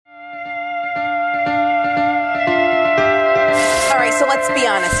be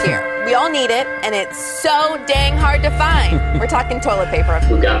honest here. We all need it, and it's so dang hard to find. We're talking toilet paper.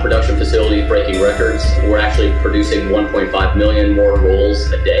 We've got production facilities breaking records. We're actually producing 1.5 million more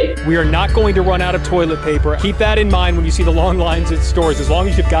rolls a day. We are not going to run out of toilet paper. Keep that in mind when you see the long lines at stores. As long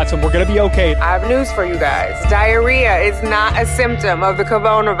as you've got some, we're going to be okay. I have news for you guys. Diarrhea is not a symptom of the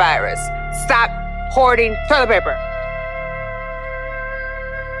coronavirus. Stop hoarding toilet paper.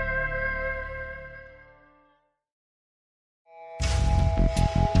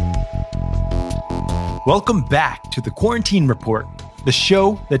 Welcome back to the Quarantine Report, the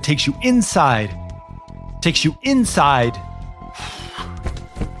show that takes you inside.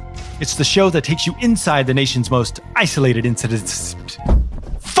 It's the show that takes you inside the nation's most isolated incidents.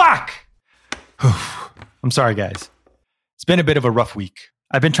 Fuck! I'm sorry, guys. It's been a bit of a rough week.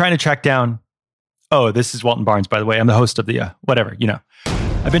 I've been trying to track down... Oh, this is Walton Barnes, by the way. I'm the host of the, whatever, you know.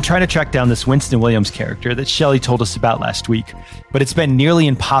 I've been trying to track down this Winston Williams character that Shelley told us about last week, but it's been nearly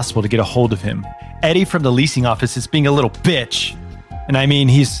impossible to get a hold of him. Eddie from the leasing office is being a little bitch. And I mean,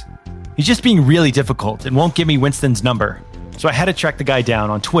 he's just being really difficult and won't give me Winston's number. So I had to track the guy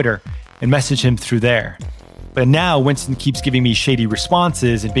down on Twitter and message him through there. But now Winston keeps giving me shady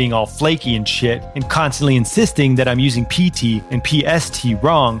responses and being all flaky and shit and constantly insisting that I'm using PT and PST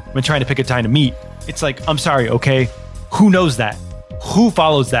wrong when trying to pick a time to meet. It's like, I'm sorry, okay? Who knows that? Who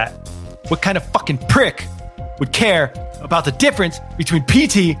follows that? What kind of fucking prick would care about the difference between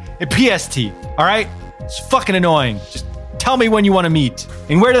PT and PST? All right? It's fucking annoying. Just tell me when you want to meet.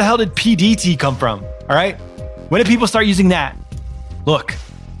 And where the hell did PDT come from? All right? When did people start using that? Look,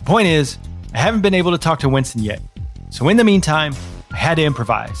 the point is, I haven't been able to talk to Winston yet. So in the meantime, I had to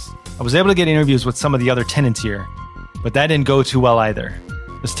improvise. I was able to get interviews with some of the other tenants here, but that didn't go too well either.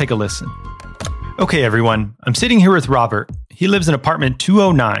 Let's take a listen. Okay, everyone. I'm sitting here with Robert. He lives in apartment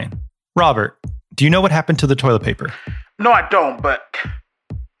 209. Robert, do you know what happened to the toilet paper? No, I don't, but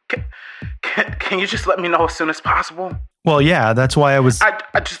can you just let me know as soon as possible? Well, yeah, that's why I was... I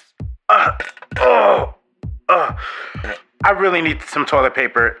really need some toilet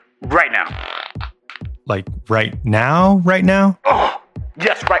paper right now. Like, right now? Right now? Oh,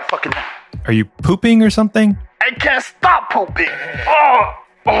 yes, right fucking now. Are you pooping or something? I can't stop pooping.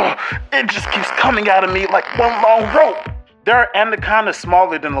 It just keeps coming out of me like one long rope. They're anacondas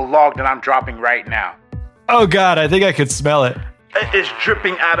smaller than the log that I'm dropping right now. Oh God, I think I could smell it. It's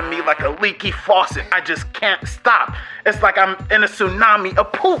dripping out of me like a leaky faucet. I just can't stop. It's like I'm in a tsunami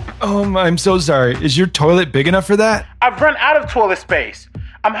of poop. Oh, I'm so sorry. Is your toilet big enough for that? I've run out of toilet space.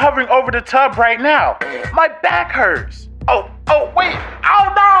 I'm hovering over the tub right now. My back hurts. Oh, wait.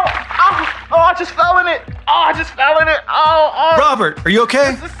 Oh, no. Oh, I just fell in it. Oh. Robert, are you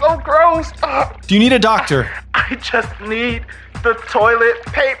okay? This is so gross. Do you need a doctor? I just need the toilet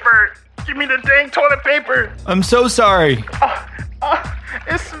paper. Give me the dang toilet paper. I'm so sorry.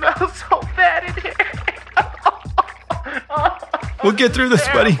 It smells so bad in here. We'll get through this,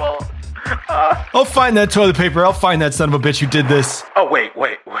 buddy. I'll find that toilet paper. I'll find that son of a bitch who did this. Oh, wait.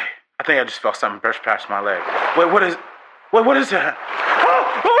 I think I just felt something brush past my leg. Wait, what is that?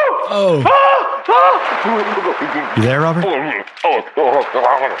 Oh. You there, Robert? Oh,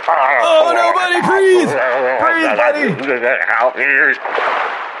 no, buddy, breathe! Breathe, buddy!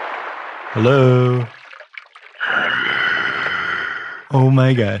 Hello? Oh,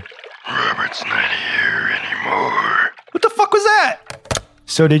 my God. Robert's not here anymore. What the fuck was that?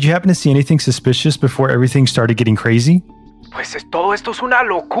 So, did you happen to see anything suspicious before everything started getting crazy? Pues todo esto es una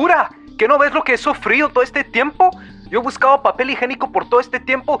locura. ¿Qué no ves lo que he sufrido todo este tiempo? Yo he buscado papel higiénico por todo este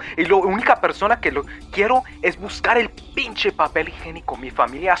tiempo y la única persona que lo quiero es buscar el pinche papel higiénico. Mi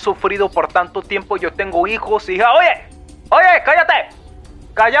familia ha sufrido por tanto tiempo. Yo tengo hijos, hija. Oye, cállate.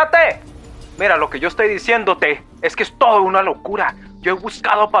 Mira, lo que yo estoy diciéndote es que es todo una locura. Yo he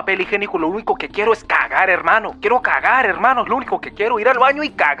buscado papel higiénico. Lo único que quiero es cagar, hermano. Quiero cagar, hermano. Es lo único que quiero, ir al baño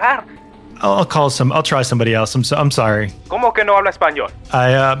y cagar. I'll try somebody else. I'm sorry. ¿Cómo que no habla español?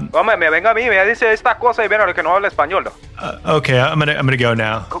 Me venga a mí, me dice esta cosa y ven a lo que no habla español. Okay, I'm gonna go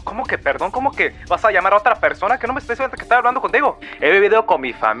now. ¿Cómo que perdón? ¿Cómo que vas a llamar a otra persona que no me estés viendo que está hablando contigo? He vivido con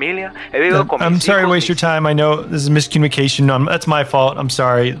mi familia, he vivido con mis hijos. I'm sorry to waste your time. I know this is miscommunication. That's my fault. I'm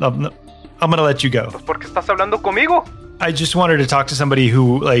sorry. I'm gonna let you go. Pues ¿por qué estás hablando conmigo? I just wanted to talk to somebody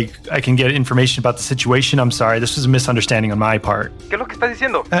who, I can get information about the situation. I'm sorry. This was a misunderstanding on my part. ¿Qué es lo que estás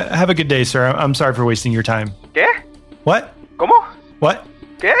diciendo? Have a good day, sir. I'm sorry for wasting your time. ¿Qué? What? ¿Cómo? What?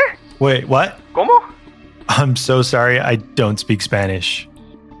 ¿Qué? Wait, what? ¿Cómo? I'm so sorry. I don't speak Spanish.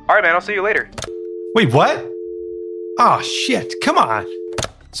 All right, man. I'll see you later. Wait, what? Oh, shit. Come on.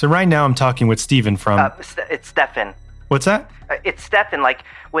 So right now I'm talking with Steven from... It's Stefan. What's that? It's Stefan, like,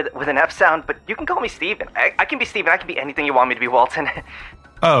 with an F sound, but you can call me Steven. I can be Steven. I can be anything you want me to be, Walton.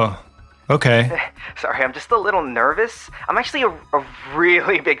 Oh, okay. Sorry, I'm just a little nervous. I'm actually a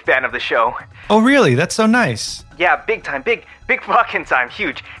really big fan of the show. Oh, really? That's so nice. Yeah, big time. Big fucking time.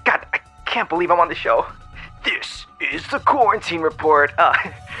 Huge. God, I can't believe I'm on the show. This is the Quarantine Report.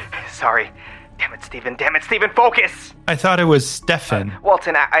 Sorry. Damn it, Steven, focus! I thought it was Stefan.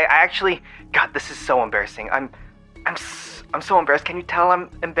 Walton, I actually... God, this is so embarrassing. I'm so embarrassed. Can you tell I'm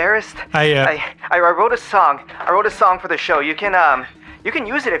embarrassed? I wrote a song. I wrote a song for the show. You can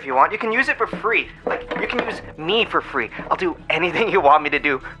use it if you want. You can use it for free. Like, you can use me for free. I'll do anything you want me to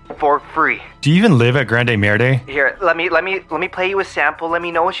do for free. Do you even live at Grande Merde? Here, let me play you a sample. Let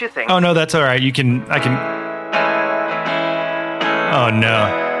me know what you think. Oh, no, that's all right. I can... Oh,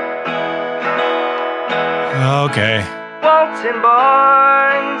 no. Okay. Walton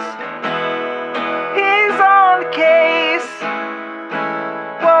Barnes, he's on the case.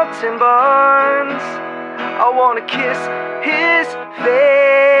 Walton Barnes, I wanna kiss his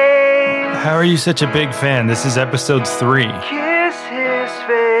face. How are you such a big fan? This is episode 3. Kiss his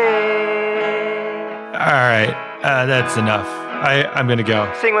face. All right, that's enough. I'm gonna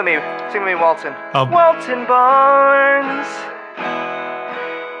go. Sing with me, Walton. Oh. Walton Barnes,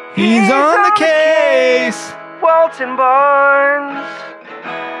 he's on the case. Walton Barnes,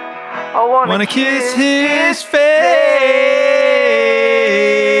 I wanna kiss his face.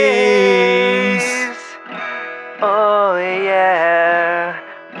 Oh yeah.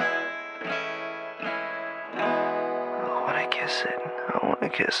 I wanna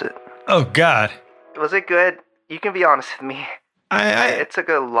kiss it. Oh God. Was it good? You can be honest with me. It took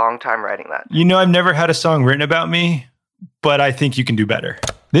a long time writing that. You know, I've never had a song written about me, but I think you can do better.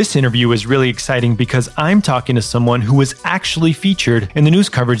 This interview was really exciting because I'm talking to someone who was actually featured in the news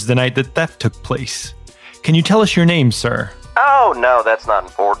coverage the night that theft took place. Can you tell us your name, sir? Oh, no, that's not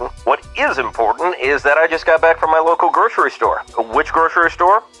important. What is important is that I just got back from my local grocery store. Which grocery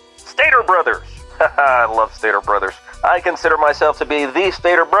store? Stater Brothers. I love Stater Brothers. I consider myself to be the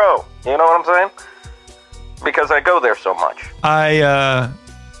Stater bro. You know what I'm saying? Because I go there so much.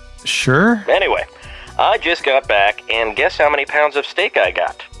 Sure? Anyway, I just got back, and guess how many pounds of steak I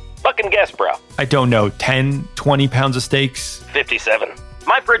got? Fucking guess, bro. I don't know, 10, 20 pounds of steaks? 57.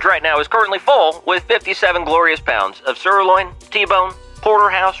 My fridge right now is currently full with 57 glorious pounds of sirloin, T-bone,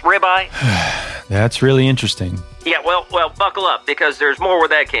 porterhouse, ribeye. That's really interesting. Yeah, well, buckle up, because there's more where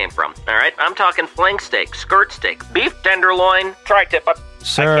that came from, all right? I'm talking flank steak, skirt steak, beef tenderloin, tri-tip.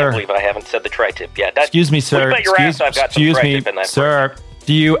 Sir. I can't believe I haven't said the tri-tip yet. Excuse me, sir. Bet your ass I've got some tri-tip in that sir. fridge.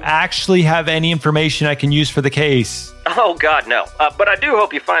 Do you actually have any information I can use for the case? Oh, God, no. But I do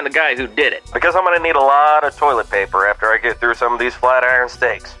hope you find the guy who did it. Because I'm going to need a lot of toilet paper after I get through some of these flat iron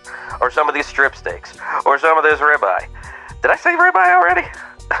steaks, or some of these strip steaks, or some of this ribeye. Did I say ribeye already?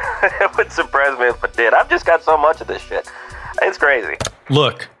 It would surprise me if I did. I've just got so much of this shit. It's crazy.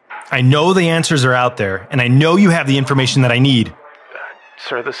 Look, I know the answers are out there, and I know you have the information that I need.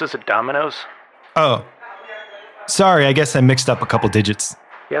 Sir, this is a Domino's. Oh. Sorry, I guess I mixed up a couple digits.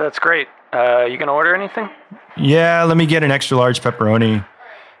 Yeah, that's great. You gonna order anything? Yeah, let me get an extra large pepperoni,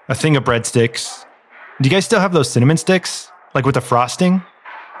 a thing of breadsticks. Do you guys still have those cinnamon sticks? Like with the frosting?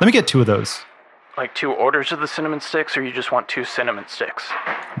 Let me get 2 of those. Like 2 orders of the cinnamon sticks, or you just want 2 cinnamon sticks?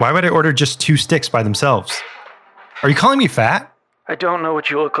 Why would I order just 2 sticks by themselves? Are you calling me fat? I don't know what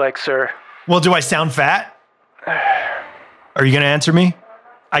you look like, sir. Well, do I sound fat? Are you gonna answer me?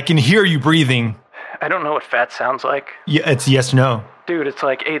 I can hear you breathing. I don't know what fat sounds like. Yeah, it's yes, no. Dude, it's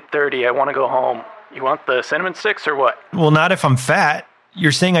like 8:30. I want to go home. You want the cinnamon sticks or what? Well, not if I'm fat.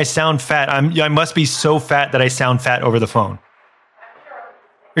 You're saying I sound fat. I must be so fat that I sound fat over the phone.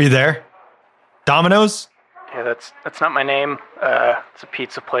 Are you there? Domino's? Yeah, that's not my name. It's a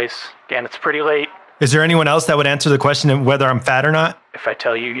pizza place. Again, it's pretty late. Is there anyone else that would answer the question of whether I'm fat or not? If I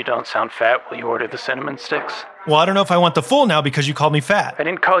tell you don't sound fat, will you order the cinnamon sticks? Well, I don't know if I want the full now because you called me fat. I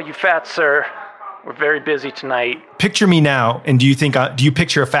didn't call you fat, sir. We're very busy tonight. Picture me now, and do you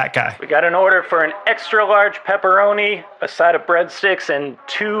picture a fat guy? We got an order for an extra large pepperoni, a side of breadsticks, and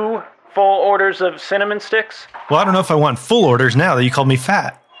 2 full orders of cinnamon sticks. Well, I don't know if I want full orders now that you called me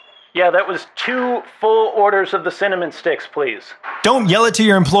fat. Yeah, that was 2 full orders of the cinnamon sticks, please. Don't yell it to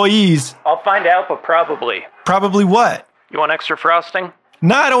your employees. I'll find out, but probably. Probably what? You want extra frosting?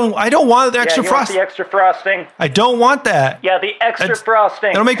 No, I don't want the extra frosting. The extra frosting? I don't want that. Yeah, the extra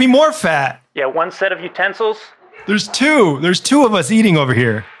frosting. That'll make me more fat. Yeah, 1 set of utensils. There's 2. There's 2 of us eating over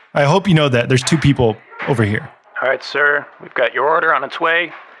here. I hope you know that. There's 2 people over here. All right, sir. We've got your order on its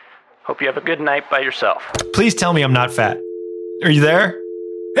way. Hope you have a good night by yourself. Please tell me I'm not fat. Are you there?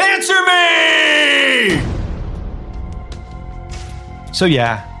 Answer me! So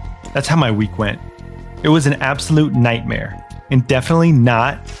yeah, that's how my week went. It was an absolute nightmare, and definitely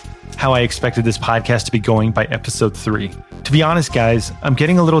not how I expected this podcast to be going by episode 3. To be honest, guys, I'm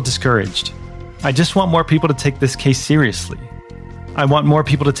getting a little discouraged. I just want more people to take this case seriously. I want more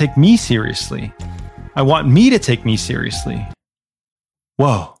people to take me seriously. I want me to take me seriously.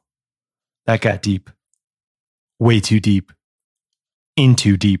 Whoa, that got deep. Way too deep. In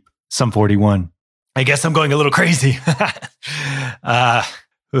too deep. Sum 41. I guess I'm going a little crazy. Wow,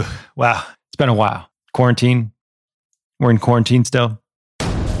 it's been a while. Quarantine. We're in quarantine still.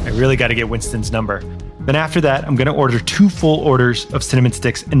 I really got to get Winston's number. Then after that, I'm going to order 2 full orders of cinnamon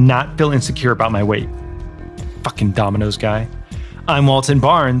sticks and not feel insecure about my weight. Fucking Domino's guy. I'm Walton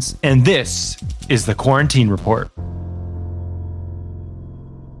Barnes, and this is the Quarantine Report.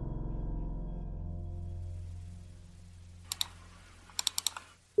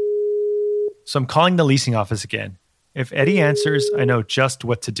 So I'm calling the leasing office again. If Eddie answers, I know just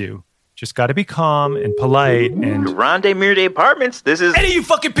what to do. Just gotta be calm and polite and... Ronde Mirde Apartments, this is... Eddie, you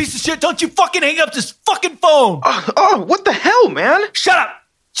fucking piece of shit! Don't you fucking hang up this fucking phone! Oh, what the hell, man? Shut up!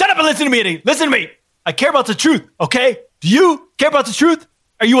 Shut up and listen to me, Eddie! Listen to me! I care about the truth, okay? Do you care about the truth?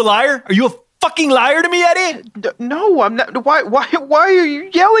 Are you a liar? Are you a fucking liar to me, Eddie? No, I'm not. Why are you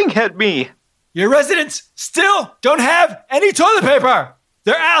yelling at me? Your residents still don't have any toilet paper!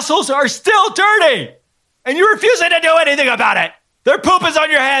 Their assholes are still dirty! And you're refusing to do anything about it! Their poop is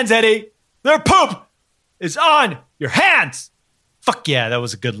on your hands, Eddie! Their poop is on your hands! Fuck yeah, that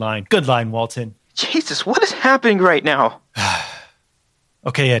was a good line. Good line, Walton. Jesus, what is happening right now?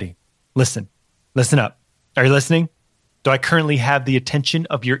 Okay, Eddie, listen. Listen up. Are you listening? Do I currently have the attention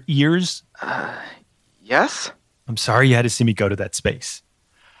of your ears? Yes? I'm sorry you had to see me go to that space.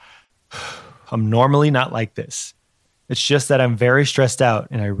 I'm normally not like this. It's just that I'm very stressed out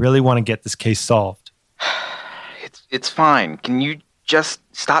and I really want to get this case solved. It's fine. Can you just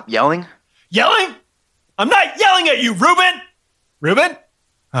stop yelling? Yelling? I'm not yelling at you, Ruben! Ruben?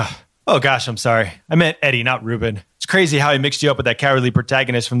 Oh gosh, I'm sorry. I meant Eddie, not Ruben. It's crazy how I mixed you up with that cowardly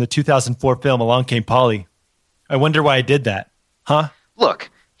protagonist from the 2004 film Along Came Polly. I wonder why I did that. Huh? Look,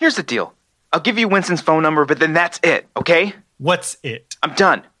 here's the deal. I'll give you Winston's phone number, but then that's it, okay? What's it? I'm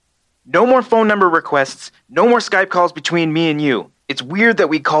done. No more phone number requests, no more Skype calls between me and you. It's weird that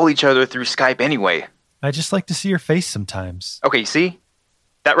we call each other through Skype anyway. I just like to see your face sometimes. Okay, see?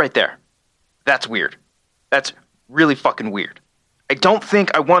 That right there. That's weird. That's really fucking weird. I don't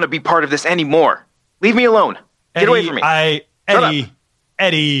think I want to be part of this anymore. Leave me alone. Get away from me.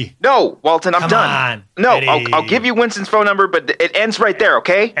 Eddie. No, Walton, I'm done. On, no, Eddie. I'll give you Winston's phone number, but it ends right there,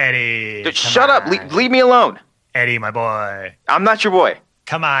 okay? Eddie. Shut up. Leave me alone. Eddie, my boy. I'm not your boy.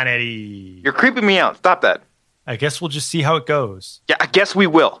 Come on, Eddie. You're creeping me out. Stop that. I guess we'll just see how it goes. Yeah, I guess we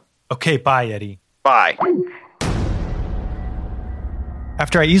will. Okay, bye, Eddie. Bye.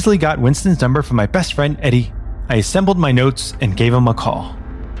 After I easily got Winston's number from my best friend, Eddie, I assembled my notes and gave him a call.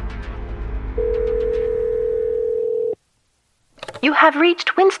 You have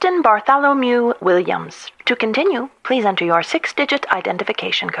reached Winston Bartholomew Williams. To continue, please enter your 6-digit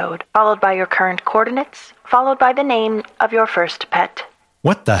identification code, followed by your current coordinates, followed by the name of your first pet.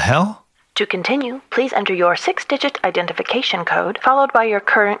 What the hell? To continue, please enter your 6-digit identification code, followed by your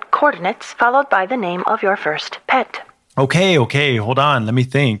current coordinates, followed by the name of your first pet. Okay, hold on, let me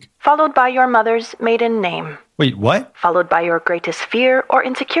think. Followed by your mother's maiden name. Wait, what? Followed by your greatest fear or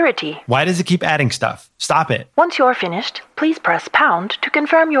insecurity. Why does it keep adding stuff? Stop it. Once you're finished, please press pound to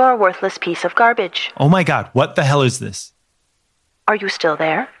confirm you're a worthless piece of garbage. Oh my god, what the hell is this? Are you still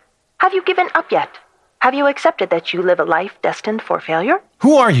there? Have you given up yet? Have you accepted that you live a life destined for failure?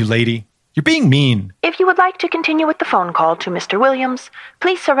 Who are you, lady? You're being mean. If you would like to continue with the phone call to Mr. Williams,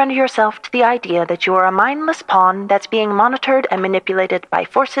 please surrender yourself to the idea that you are a mindless pawn that's being monitored and manipulated by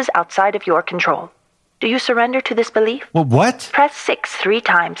forces outside of your control. Do you surrender to this belief? Well, what? Press 6 3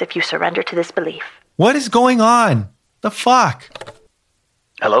 times if you surrender to this belief. What is going on? The fuck?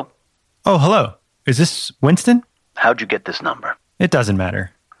 Hello? Oh, hello. Is this Winston? How'd you get this number? It doesn't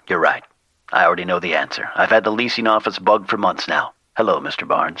matter. You're right. I already know the answer. I've had the leasing office bugged for months now. Hello, Mr.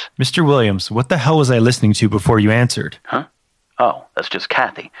 Barnes. Mr. Williams, what the hell was I listening to before you answered? Huh? Oh, that's just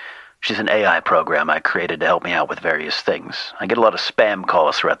Kathy. She's an AI program I created to help me out with various things. I get a lot of spam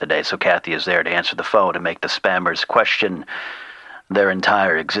calls throughout the day, so Kathy is there to answer the phone and make the spammers question their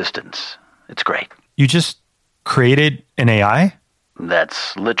entire existence. It's great. You just created an AI?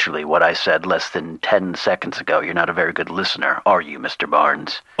 That's literally what I said less than 10 seconds ago. You're not a very good listener, are you, Mr.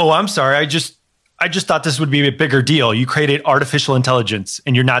 Barnes? Oh, I'm sorry. I just thought this would be a bigger deal. You created artificial intelligence,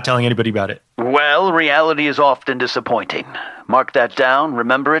 and you're not telling anybody about it. Well, reality is often disappointing. Mark that down,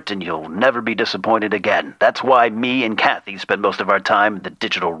 remember it, and you'll never be disappointed again. That's why me and Kathy spend most of our time in the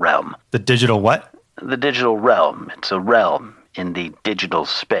digital realm. The digital what? The digital realm. It's a realm in the digital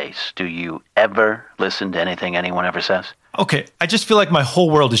space. Do you ever listen to anything anyone ever says? Okay, I just feel like my whole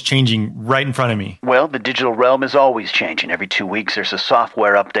world is changing right in front of me. Well, the digital realm is always changing. Every 2 weeks there's a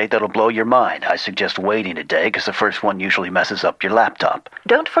software update that'll blow your mind. I suggest waiting a day because the first one usually messes up your laptop.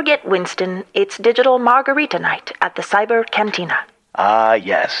 Don't forget, Winston, it's Digital Margarita Night at the Cyber Cantina. Ah,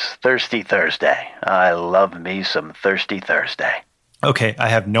 yes, Thirsty Thursday. I love me some Thirsty Thursday. Okay, I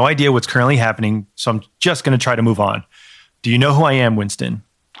have no idea what's currently happening, so I'm just going to try to move on. Do you know who I am, Winston?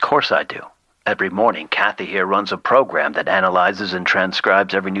 Of course I do. Every morning, Kathy here runs a program that analyzes and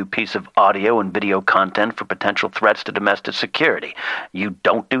transcribes every new piece of audio and video content for potential threats to domestic security. You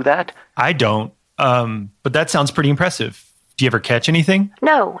don't do that? I don't. But that sounds pretty impressive. Do you ever catch anything?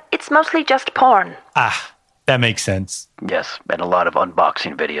 No, it's mostly just porn. Ah, that makes sense. Yes, and a lot of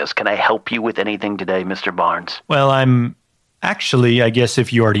unboxing videos. Can I help you with anything today, Mr. Barnes? Well, Actually, I guess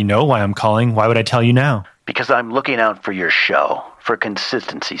if you already know why I'm calling, why would I tell you now? Because I'm looking out for your show, for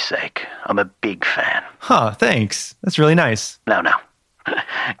consistency's sake. I'm a big fan. Huh, thanks. That's really nice. Now.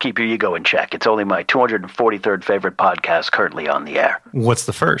 Keep your ego in check. It's only my 243rd favorite podcast currently on the air. What's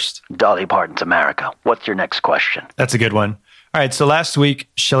the first? Dolly Parton's America. What's your next question? That's a good one. All right, so last week,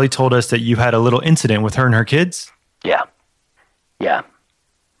 Shelley told us that you had a little incident with her and her kids? Yeah.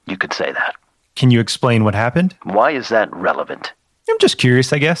 You could say that. Can you explain what happened? Why is that relevant? I'm just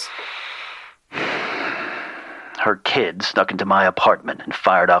curious, I guess. Her kids snuck into my apartment and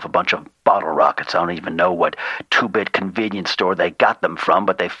fired off a bunch of bottle rockets. I don't even know what 2-bit convenience store they got them from,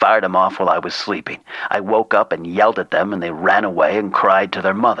 but they fired them off while I was sleeping. I woke up and yelled at them, and they ran away and cried to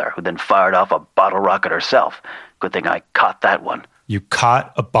their mother, who then fired off a bottle rocket herself. Good thing I caught that one. You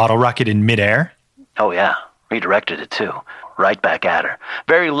caught a bottle rocket in midair? Oh, yeah. Redirected it, too. Right back at her.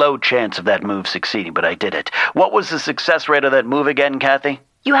 Very low chance of that move succeeding, but I did it. What was the success rate of that move again, Kathy?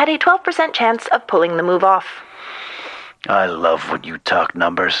 You had a 12% chance of pulling the move off. I love when you talk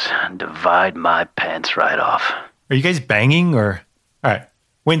numbers and divide my pants right off. Are you guys banging or... All right,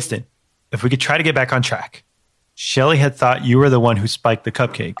 Winston, if we could try to get back on track. Shelley had thought you were the one who spiked the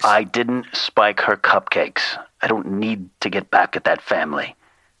cupcakes. I didn't spike her cupcakes. I don't need to get back at that family.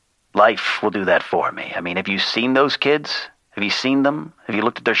 Life will do that for me. I mean, have you seen those kids? Have you seen them? Have you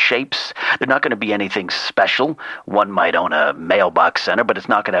looked at their shapes? They're not going to be anything special. One might own a mailbox center, but it's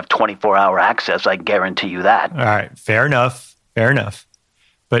not going to have 24-hour access. I guarantee you that. All right, fair enough.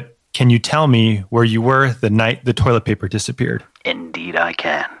 But can you tell me where you were the night the toilet paper disappeared? Indeed I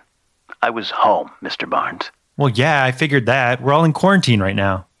can. I was home, Mr. Barnes. Well, yeah, I figured that. We're all in quarantine right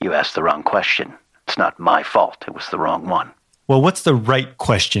now. You asked the wrong question. It's not my fault. It was the wrong one. Well, what's the right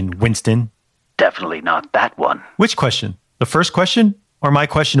question, Winston? Definitely not that one. Which question? The first question? Or my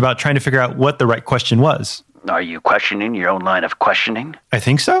question about trying to figure out what the right question was? Are you questioning your own line of questioning? I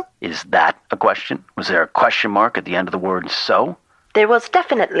think so. Is that a question? Was there a question mark at the end of the word so? There was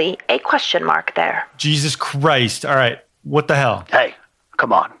definitely a question mark there. Jesus Christ. All right. What the hell? Hey,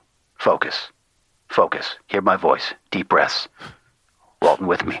 come on. Focus. Hear my voice. Deep breaths. Walton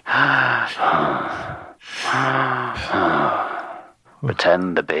with me.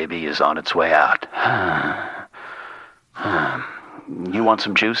 Pretend the baby is on its way out. You want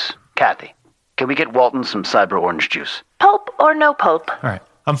some juice? Kathy, can we get Walton some cyber orange juice? Pulp or no pulp? All right,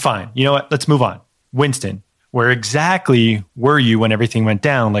 I'm fine. You know what? Let's move on. Winston, where exactly were you when everything went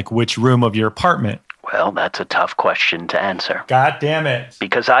down? Like which room of your apartment? Well, that's a tough question to answer. God damn it.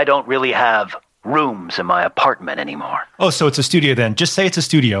 Because I don't really have rooms in my apartment anymore. Oh, so it's a studio then. Just say it's a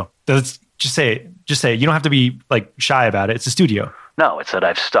studio. Just say it. You don't have to be like shy about it. It's a studio. No, it's that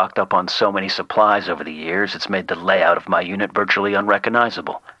I've stocked up on so many supplies over the years, it's made the layout of my unit virtually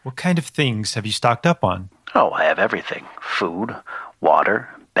unrecognizable. What kind of things have you stocked up on? Oh, I have everything. Food, water,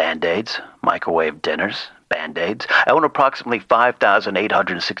 Band-Aids, microwave dinners, Band-Aids. I own approximately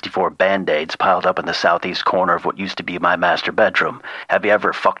 5,864 Band-Aids piled up in the southeast corner of what used to be my master bedroom. Have you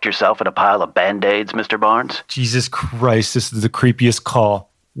ever fucked yourself in a pile of Band-Aids, Mr. Barnes? Jesus Christ, this is the creepiest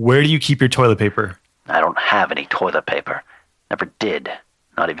call. Where do you keep your toilet paper? I don't have any toilet paper. Never did.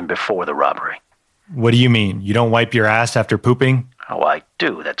 Not even before the robbery. What do you mean? You don't wipe your ass after pooping? Oh, I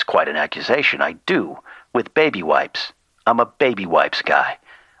do. That's quite an accusation. I do. With baby wipes. I'm a baby wipes guy.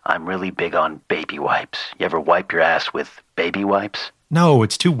 I'm really big on baby wipes. You ever wipe your ass with baby wipes? No,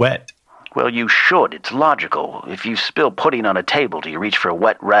 it's too wet. Well, you should. It's logical. If you spill pudding on a table, do you reach for a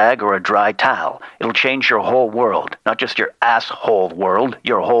wet rag or a dry towel? It'll change your whole world. Not just your asshole world,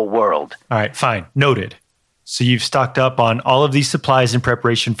 your whole world. All right, fine. Noted. So you've stocked up on all of these supplies in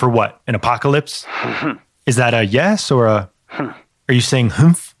preparation for what? An apocalypse? Is that a yes or a... Are you saying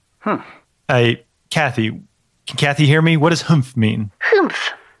humph? Kathy, can Kathy hear me? What does humph mean?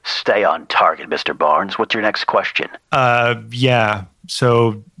 Humph. Stay on target, Mr. Barnes. What's your next question? Yeah.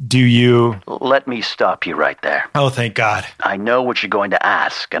 So, do you... Let me stop you right there. Oh, thank God. I know what you're going to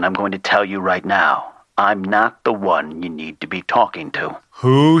ask, and I'm going to tell you right now. I'm not the one you need to be talking to.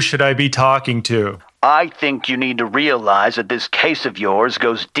 Who should I be talking to? I think you need to realize that this case of yours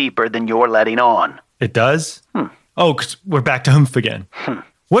goes deeper than you're letting on. It does? Oh, 'cause we're back to humph again.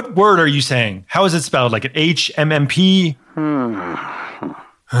 What word are you saying? How is it spelled? Like an H-M-M-P?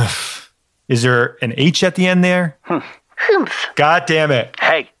 Is there an H at the end there? God damn it.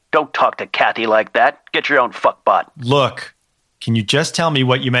 Hey, don't talk to Kathy like that. Get your own fuckbot. Look, can you just tell me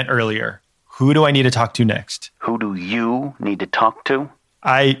what you meant earlier? Who do I need to talk to next? Who do you need to talk to?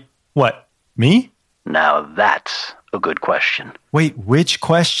 What? Me? Now that's a good question. Wait, which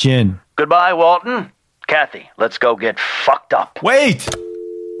question? Goodbye, Walton. Kathy, let's go get fucked up. Wait!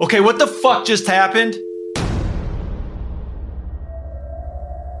 Okay, what the fuck just happened?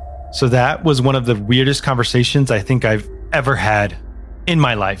 So that was one of the weirdest conversations I think I've ever had in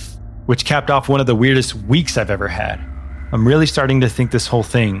my life, which capped off one of the weirdest weeks I've ever had. I'm really starting to think this whole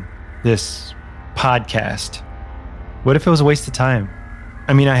thing, this podcast, what if it was a waste of time?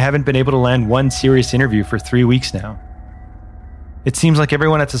 I mean, I haven't been able to land one serious interview for 3 weeks now. It seems like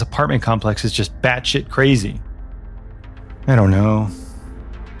everyone at this apartment complex is just batshit crazy. I don't know.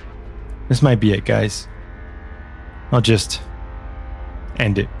 This might be it, guys. I'll just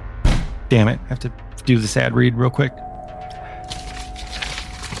end it. Damn it, I have to do this ad read real quick.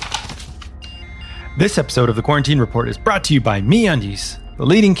 This episode of The Quarantine Report is brought to you by MeUndies, the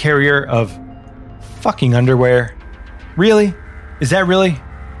leading carrier of fucking underwear. Really? Is that really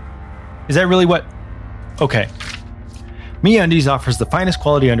what? Okay. MeUndies offers the finest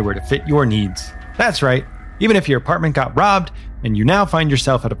quality underwear to fit your needs. That's right. Even if your apartment got robbed and you now find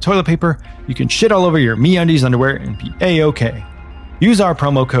yourself out of toilet paper, you can shit all over your MeUndies underwear and be A-okay. Use our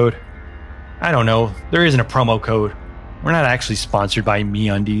promo code. I don't know. There isn't a promo code. We're not actually sponsored by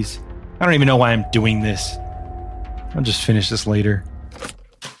MeUndies. I don't even know why I'm doing this. I'll just finish this later.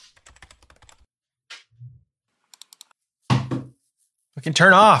 Fucking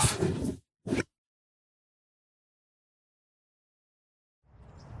turn off.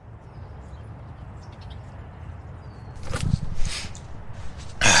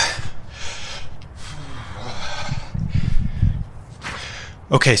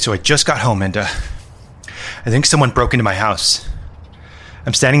 Okay, so I just got home and I think someone broke into my house.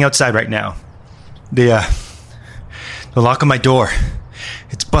 I'm standing outside right now. The lock on my door,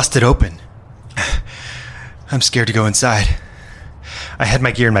 it's busted open. I'm scared to go inside. I had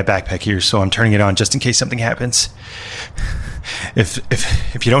my gear in my backpack here, so I'm turning it on just in case something happens.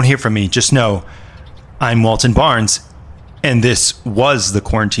 If you don't hear from me, just know I'm Walton Barnes, and this was the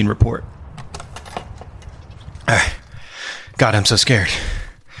Quarantine Report. God, I'm so scared.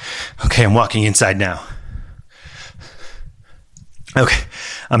 Okay, I'm walking inside now. Okay,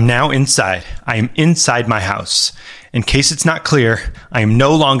 I'm now inside. I am inside my house. In case it's not clear, I am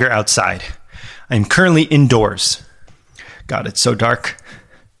no longer outside. I am currently indoors. God, it's so dark.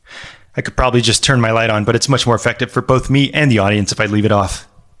 I could probably just turn my light on, but it's much more effective for both me and the audience if I leave it off.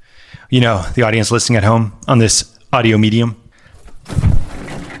 You know, the audience listening at home on this audio medium.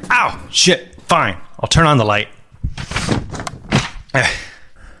 Ow! Shit! Fine. I'll turn on the light.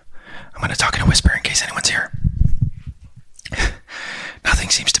 I'm going to talk in a whisper in case anyone's here. Nothing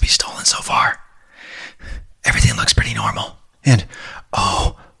seems to be stolen so far. Everything looks pretty normal. And,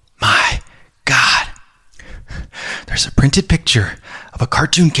 oh my God, there's a printed picture of a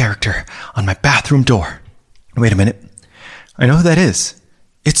cartoon character on my bathroom door. Wait a minute. I know who that is.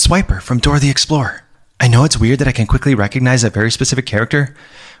 It's Swiper from Dora the Explorer. I know it's weird that I can quickly recognize a very specific character,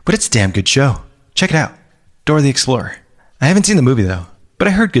 but it's a damn good show. Check it out. Dora the Explorer. I haven't seen the movie though, but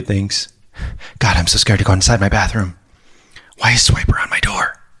I heard good things. God, I'm so scared to go inside my bathroom. Why is Swiper on my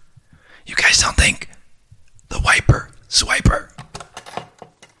door? You guys don't think? The wiper, Swiper.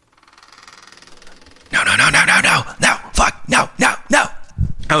 No. No, fuck, no.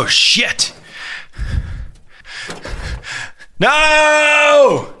 Oh, shit.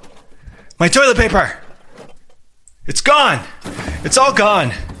 No! My toilet paper. It's gone. It's all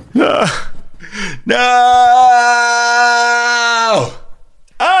gone. No!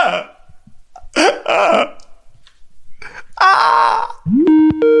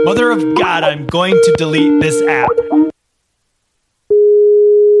 Mother of God, I'm going to delete this app.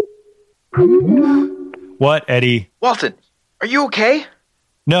 What, Eddie? Walton, are you okay?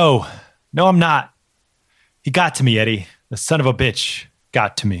 No, I'm not. He got to me, Eddie. The son of a bitch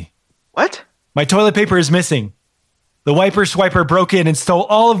got to me. What? My toilet paper is missing. The wiper swiper broke in and stole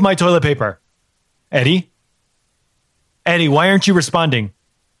all of my toilet paper. Eddie? Eddie, why aren't you responding?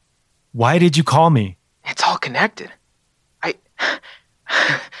 Why did you call me? It's all connected.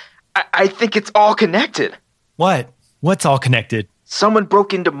 I think it's all connected. What? What's all connected? Someone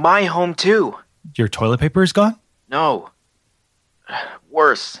broke into my home too. Your toilet paper is gone? No.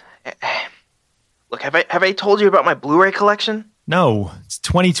 Worse. Look, have I told you about my Blu-ray collection? No, it's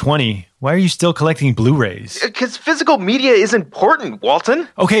 2020. Why are you still collecting Blu-rays? Because physical media is important, Walton.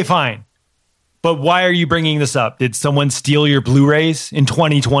 Okay, fine. But why are you bringing this up? Did someone steal your Blu-rays in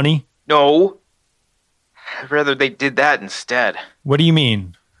 2020? No. I'd rather they did that instead. What do you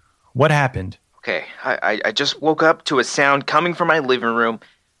mean? What happened? Okay, I just woke up to a sound coming from my living room.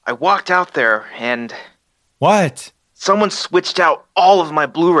 I walked out there and... What? Someone switched out all of my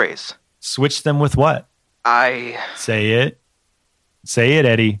Blu-rays. Switched them with what? Say it. Say it,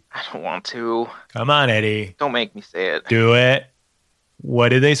 Eddie. I don't want to. Come on, Eddie. Don't make me say it. Do it. What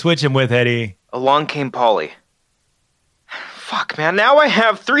did they switch him with, Eddie? Along Came Polly. Fuck, man. Now I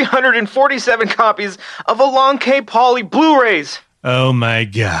have 347 copies of Along Came Polly Blu-rays. Oh, my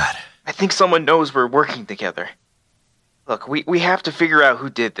God. I think someone knows we're working together. Look, we have to figure out who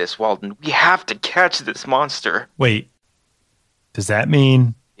did this, Walton. We have to catch this monster. Wait. Does that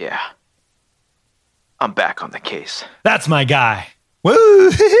mean... Yeah. I'm back on the case. That's my guy.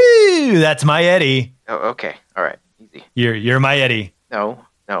 Woo-hoo-hoo! That's my Eddie. Oh, okay. All right. Easy. You're my Eddie. No.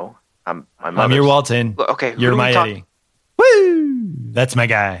 I'm your Walton. Okay. You're my Eddie. Woo! That's my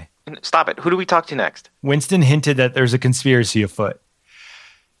guy. Stop it. Who do we talk to next? Winston hinted that there's a conspiracy afoot.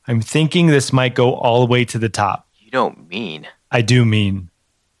 I'm thinking this might go all the way to the top. You don't mean. I do mean.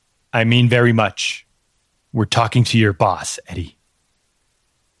 I mean very much. We're talking to your boss, Eddie.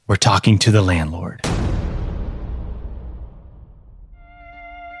 We're talking to the landlord.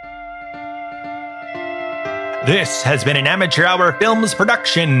 This has been an Amateur Hour Films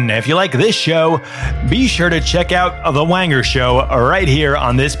production. If you like this show, be sure to check out The Wanger Show right here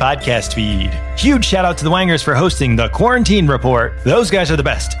on this podcast feed. Huge shout out to The Wangers for hosting the Quarantine Report. Those guys are the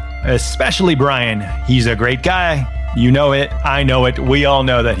best, especially Brian. He's a great guy. You know it. I know it. We all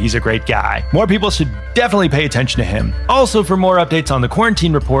know that he's a great guy. More people should definitely pay attention to him. Also, for more updates on the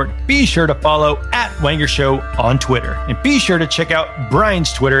Quarantine Report, be sure to follow @Wanger Show on Twitter. And be sure to check out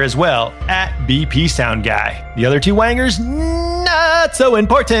Brian's Twitter as well, @BP Sound Guy. The other two Wangers, not so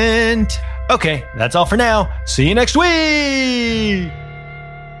important. Okay, that's all for now. See you next week.